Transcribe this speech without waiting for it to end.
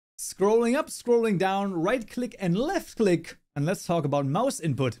Scrolling up, scrolling down, right click and left click, and let's talk about mouse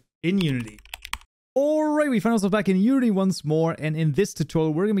input in Unity. Alright, we find ourselves back in Unity once more, and in this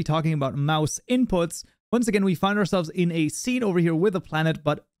tutorial we're going to be talking about mouse inputs. Once again, we find ourselves in a scene over here with a planet,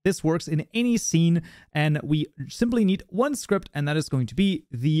 but this works in any scene, and we simply need one script, and that is going to be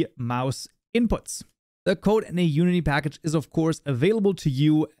the mouse inputs. The code in a Unity package is of course available to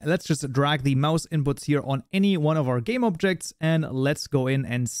you. Let's just drag the mouse inputs here on any one of our game objects and let's go in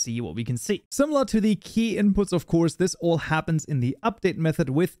and see what we can see. Similar to the key inputs, of course, this all happens in the update method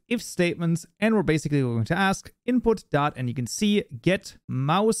with if statements, and we're basically going to ask input dot, and you can see get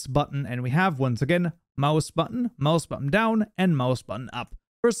mouse button, and we have once again mouse button down, and mouse button up.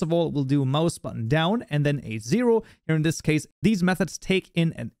 First of all, we'll do mouse button down and then a 0. Here in this case, these methods take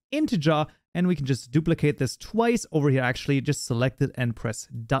in an integer, and we can just duplicate this twice over here. Actually, just select it and press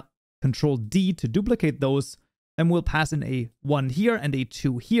Control D to duplicate those. And we'll pass in a 1 here and a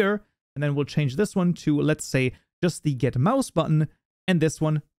 2 here. And then we'll change this one to, let's say, just the get mouse button, and this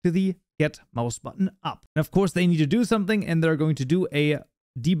one to the get mouse button up. And of course, they need to do something, and they're going to do a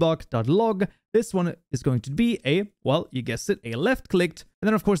debug.log. This one is going to be a, well, you guessed it, a left clicked. And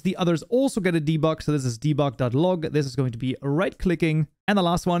then of course the others also get a debug. So this is debug.log. This is going to be right clicking. And the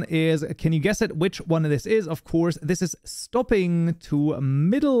last one is, can you guess it, which one this is? Of course, this is stopping to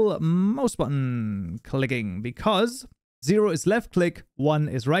middle mouse button clicking, because 0 is left click, 1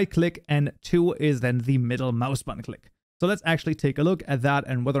 is right click, and 2 is then the middle mouse button click. So let's actually take a look at that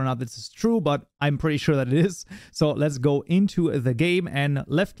and whether or not this is true, but I'm pretty sure that it is. So let's go into the game, and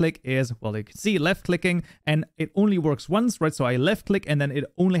left click is, well, you can see left clicking and it only works once, right? So I left click and then it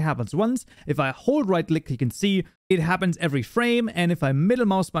only happens once. If I hold right click, you can see it happens every frame. And if I middle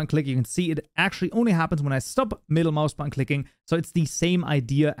mouse button click, you can see it actually only happens when I stop middle mouse button clicking. So it's the same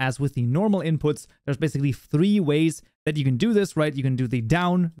idea as with the normal inputs. There's basically 3 ways that you can do this, right? You can do the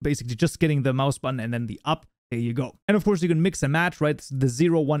down, basically just getting the mouse button, and then the up. There you go. And of course, you can mix and match, right? The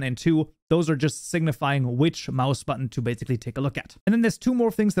 0, 1, and 2. Those are just signifying which mouse button to basically take a look at. And then there's 2 more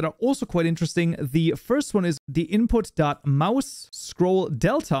things that are also quite interesting. The first one is the input.mouse scroll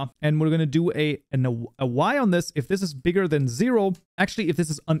delta. And we're going to do a Y on this. If this is bigger than 0, actually, if this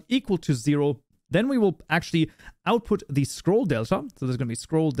is unequal to 0, then we will actually output the scroll delta. So there's going to be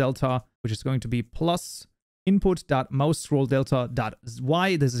scroll delta, which is going to be plus input.mouse scroll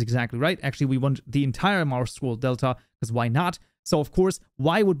delta.y. This is exactly right. Actually, we want the entire mouse scroll delta, because why not? So of course,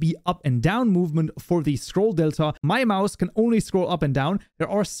 Y would be up and down movement for the scroll delta. My mouse can only scroll up and down. There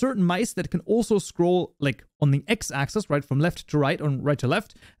are certain mice that can also scroll like on the X axis, right, from left to right, on right to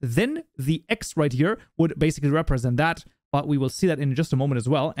left. Then the X right here would basically represent that, but we will see that in just a moment as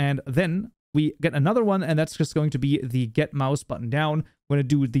well. And then we get another one, and that's just going to be the get mouse button down. We're going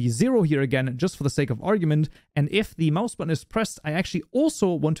to do the 0 here again, just for the sake of argument. And if the mouse button is pressed, I actually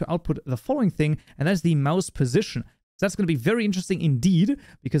also want to output the following thing, and that's the mouse position. So that's going to be very interesting indeed,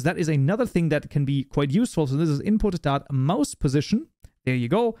 because that is another thing that can be quite useful. So this is input.mouse position. There you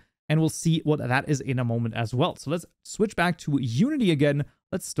go. And we'll see what that is in a moment as well. So let's switch back to Unity again.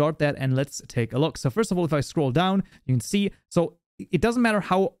 Let's start that and let's take a look. So first of all, if I scroll down, you can see, so it doesn't matter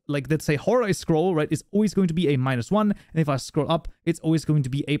how, like, let's say how I scroll, right? It's always going to be a -1. And if I scroll up, it's always going to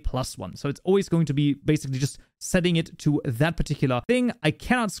be a +1. So it's always going to be basically just setting it to that particular thing. I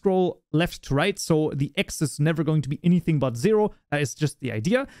cannot scroll left to right. So the X is never going to be anything but 0. That is just the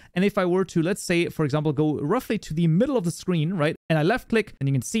idea. And if I were to, let's say, for example, go roughly to the middle of the screen, right? And I left click, and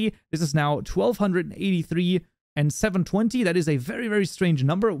you can see this is now 1283 and 720. That is a very, very strange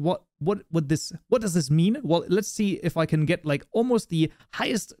number. What does this mean? Well, let's see if I can get like almost the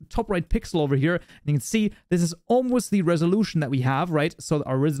highest top right pixel over here. And you can see this is almost the resolution that we have, right? So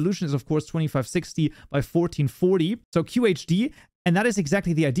our resolution is of course 2560 by 1440. So QHD. And that is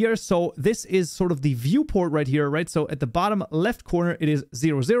exactly the idea. So this is sort of the viewport right here, right? So at the bottom left corner, it is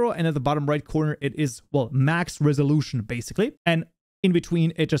 00. And at the bottom right corner, it is, well, max resolution basically. And in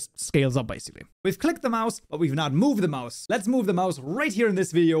between, it just scales up, basically. We've clicked the mouse, but we've not moved the mouse. Let's move the mouse right here in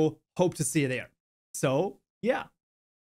this video. Hope to see you there. So, yeah.